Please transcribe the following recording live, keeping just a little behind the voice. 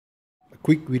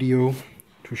quick video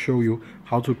to show you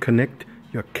how to connect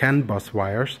your CAN bus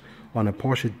wires on a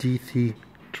Porsche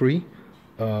GT3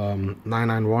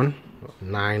 991,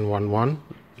 911,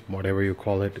 whatever you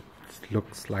call it. It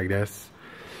looks like this.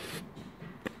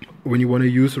 When you want to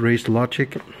use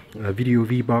Racelogic video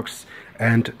vbox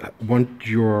and want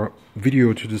your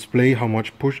video to display how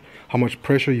much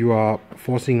pressure you are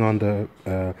forcing on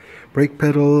the brake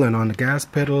pedal and on the gas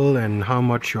pedal, and how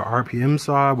much your RPMs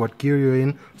are, what gear you're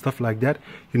in, stuff like that,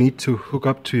 you need to hook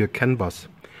up to your CAN bus.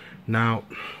 Now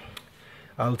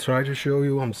I'll try to show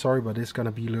you. I'm sorry, but it's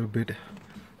gonna be a little bit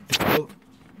difficult,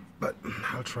 but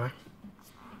I'll try.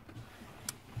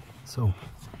 So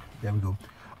there we go.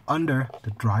 Under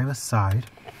the driver's side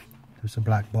there's a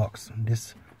black box.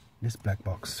 This black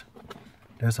box,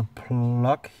 there's a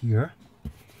plug here.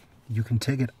 You can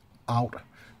take it out,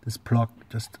 this plug,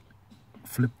 just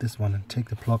flip this one and take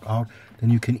the plug out, then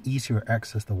you can easier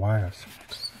access the wires.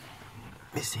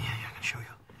 Let me see here, I can show you.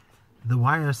 The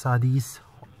wires are these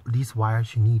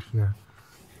wires you need here,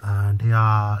 and they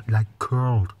are like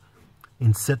curled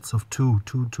in sets of two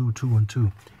and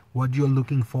two. What you're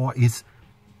looking for is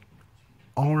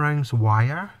orange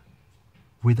wire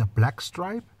with a black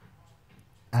stripe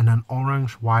and an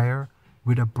orange wire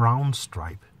with a brown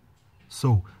stripe.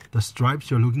 So the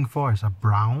stripes you're looking for is a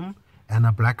brown and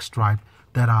a black stripe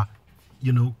that are,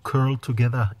 you know, curled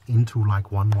together into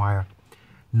like one wire.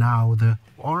 Now the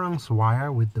orange wire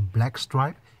with the black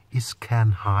stripe is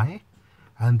CAN high,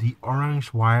 and the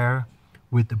orange wire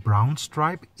with the brown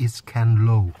stripe is CAN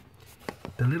low.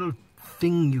 The little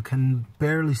thing, you can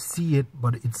barely see it,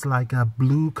 but it's like a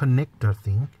blue connector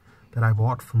thing that I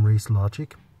bought from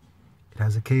Racelogic. It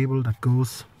has a cable that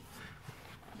goes,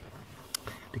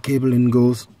 the cable in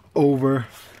goes over,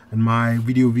 and my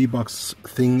video vbox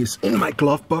thing is in my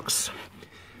glove box.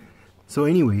 So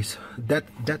anyways, that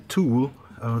tool,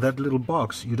 that little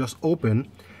box, you just open.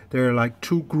 There are like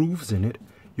two grooves in it.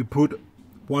 You put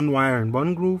one wire in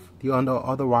one groove, the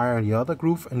other wire in the other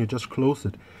groove, and you just close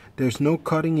it. There's no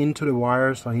cutting into the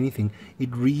wires or anything.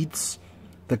 It reads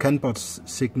the CAN bus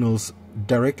signals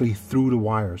directly through the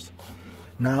wires.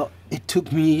 Now, it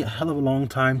took me a hell of a long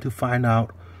time to find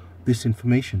out this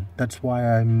information. That's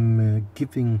why I'm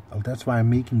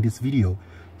making this video,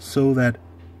 so that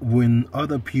when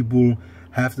other people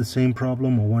have the same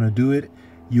problem or want to do it,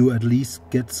 you at least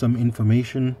get some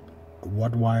information.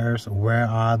 What wires, where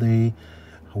are they,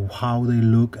 how they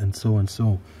look, and so and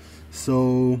so.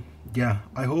 So yeah,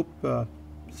 I hope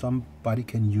somebody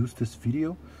can use this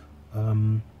video,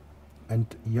 and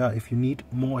yeah, if you need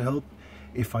more help,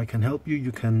 if I can help you,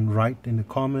 you can write in the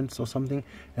comments or something,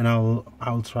 and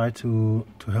I'll try to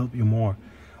help you more.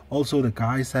 Also, the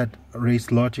guys at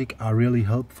Racelogic are really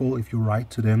helpful. If you write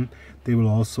to them, they will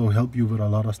also help you with a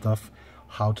lot of stuff,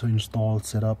 how to install,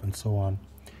 set up, and so on.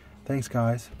 Thanks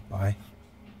guys, bye.